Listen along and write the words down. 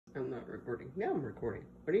not recording. Now I'm recording.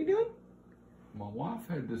 What are you doing? My wife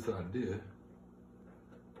had this idea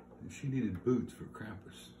that she needed boots for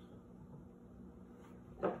Krampus.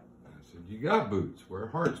 I said, you got boots, wear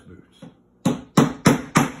Hearts boots. And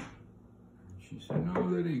she said, no,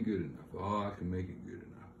 that ain't good enough. Oh, I can make it good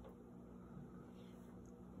enough.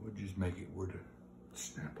 We'll just make it where to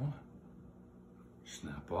snap on,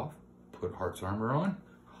 snap off, put Hearts armor on,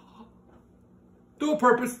 dual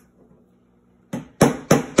purpose.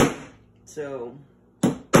 So,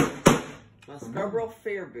 Scarborough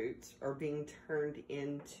Fair boots are being turned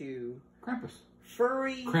into Krampus.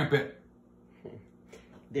 Furry. Krampet.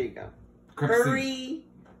 There you go. Krampus. Furry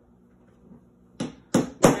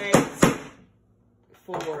legs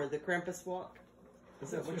for the Krampus walk.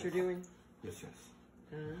 Is that what you're doing? Yes, yes.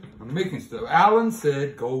 I'm making stuff. Alan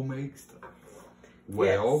said, go make stuff.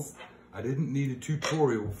 Well, yes. I didn't need a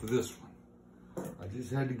tutorial for this one. I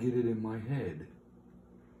just had to get it in my head.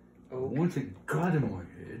 Okay. Once it got in my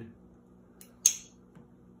head,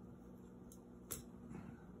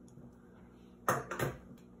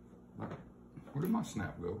 where did my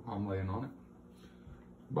snap go? I'm laying on it.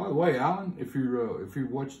 By the way, Alan, if you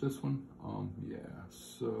watch this one, yeah.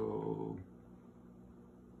 So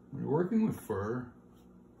when you're working with fur,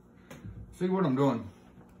 see what I'm doing.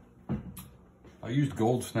 I used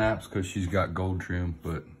gold snaps because she's got gold trim,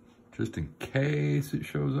 but just in case it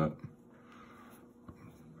shows up,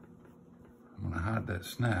 I'm gonna hide that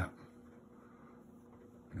snap.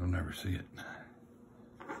 You'll never see it.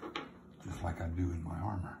 Just like I do in my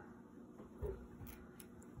armor.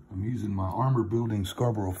 I'm using my armor building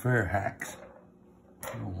Scarborough Fair hacks.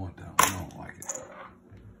 I don't want that one, I don't like it.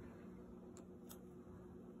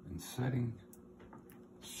 And setting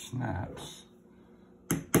snaps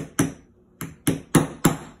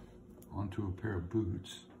onto a pair of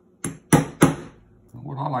boots. And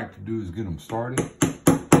what I like to do is get them started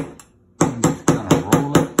and just kind of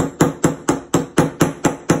roll it.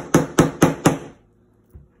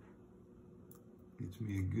 Gets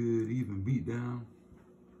me a good even beat down.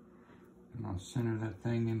 And I'll center that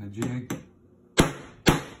thing in the jig.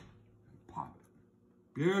 Pop it.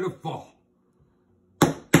 Beautiful.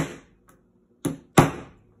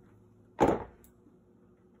 I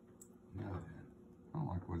don't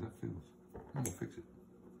like the way that feels. I'm gonna fix it.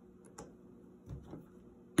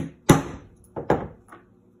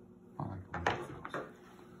 I like the way that feels.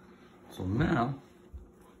 So now,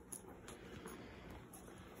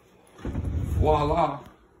 voila.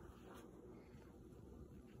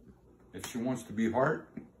 If she wants to be Heart,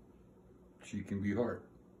 she can be Heart.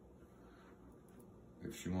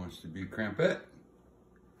 If she wants to be Krampet,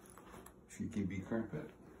 she can be Krampet.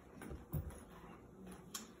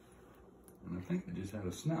 And I think I just had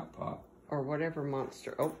a snap pop. Or whatever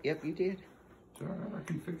monster. Oh, yep, you did. It's all right, I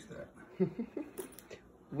can fix that.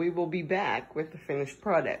 We will be back with the finished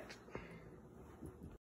product.